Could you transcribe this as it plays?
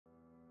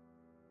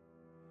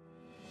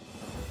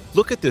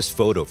Look at this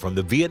photo from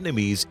the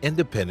Vietnamese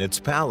Independence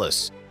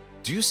Palace.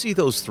 Do you see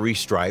those three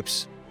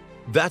stripes?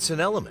 That's an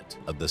element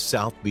of the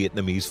South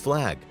Vietnamese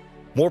flag.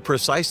 More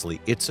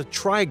precisely, it's a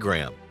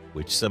trigram,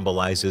 which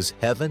symbolizes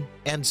heaven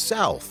and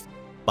south.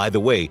 By the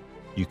way,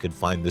 you can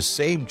find the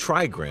same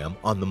trigram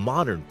on the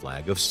modern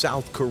flag of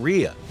South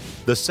Korea.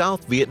 The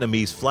South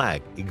Vietnamese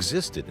flag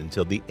existed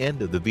until the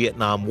end of the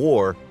Vietnam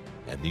War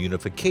and the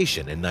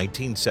unification in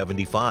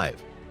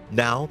 1975.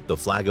 Now, the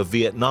flag of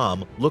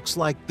Vietnam looks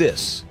like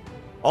this.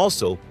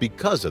 Also,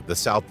 because of the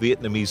South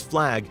Vietnamese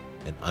flag,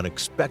 an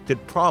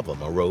unexpected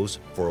problem arose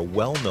for a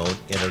well-known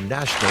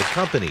international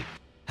company.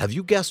 Have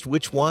you guessed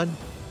which one?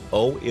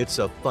 Oh, it's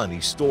a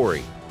funny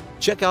story.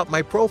 Check out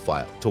my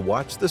profile to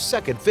watch the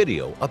second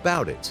video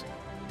about it.